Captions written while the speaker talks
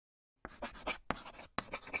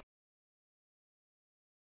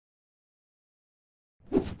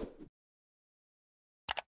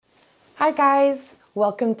Hi guys,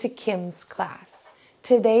 welcome to Kim's class.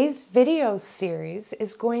 Today's video series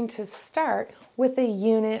is going to start with a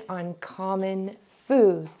unit on common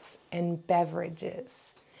foods and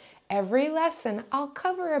beverages. Every lesson I'll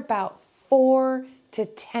cover about 4 to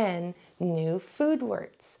 10 new food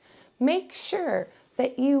words. Make sure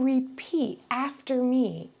that you repeat after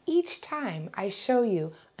me each time I show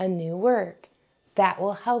you a new word. That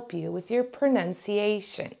will help you with your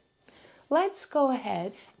pronunciation. Let's go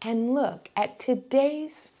ahead and look at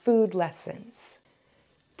today's food lessons.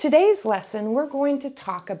 Today's lesson, we're going to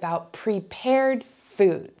talk about prepared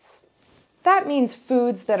foods. That means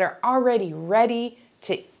foods that are already ready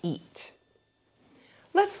to eat.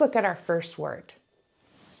 Let's look at our first word.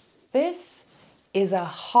 This is a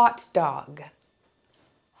hot dog.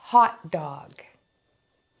 Hot dog.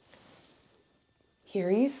 Here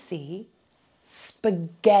you see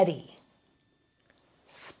spaghetti.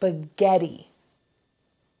 Spaghetti.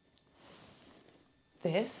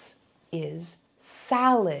 This is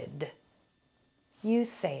salad. You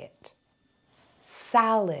say it.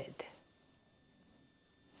 Salad.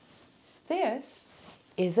 This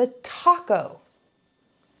is a taco.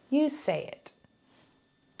 You say it.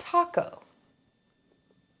 Taco.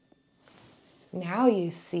 Now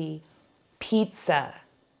you see pizza.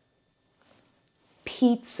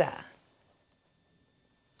 Pizza.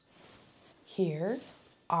 Here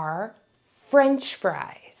are French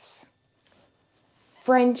fries.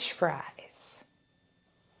 French fries.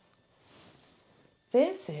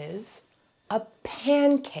 This is a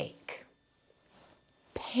pancake.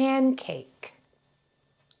 Pancake.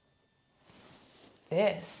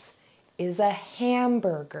 This is a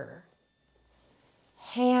hamburger.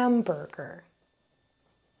 Hamburger.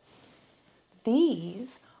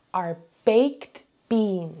 These are baked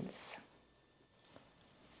beans.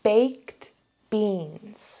 Baked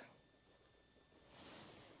beans.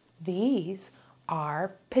 These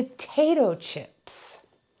are potato chips.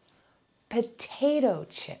 Potato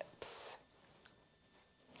chips.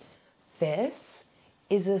 This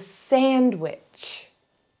is a sandwich.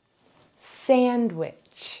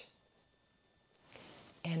 Sandwich.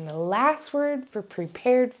 And the last word for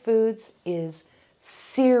prepared foods is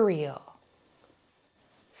cereal.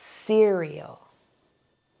 Cereal.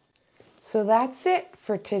 So that's it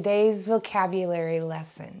for today's vocabulary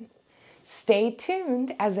lesson. Stay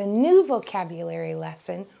tuned as a new vocabulary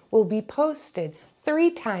lesson will be posted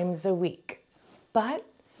 3 times a week. But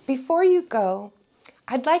before you go,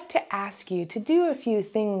 I'd like to ask you to do a few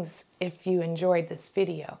things if you enjoyed this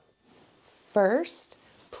video. First,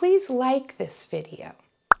 please like this video.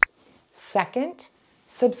 Second,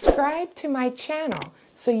 subscribe to my channel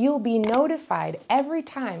so you'll be notified every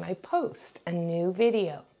time I post a new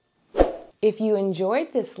video. If you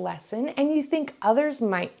enjoyed this lesson and you think others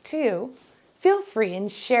might too, feel free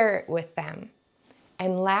and share it with them.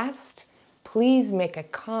 And last, please make a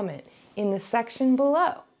comment in the section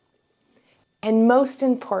below. And most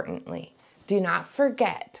importantly, do not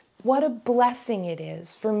forget what a blessing it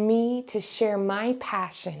is for me to share my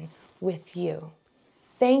passion with you.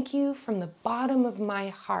 Thank you from the bottom of my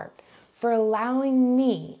heart for allowing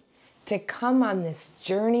me to come on this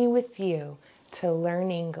journey with you to learn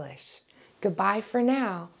English. Goodbye for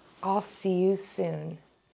now. I'll see you soon.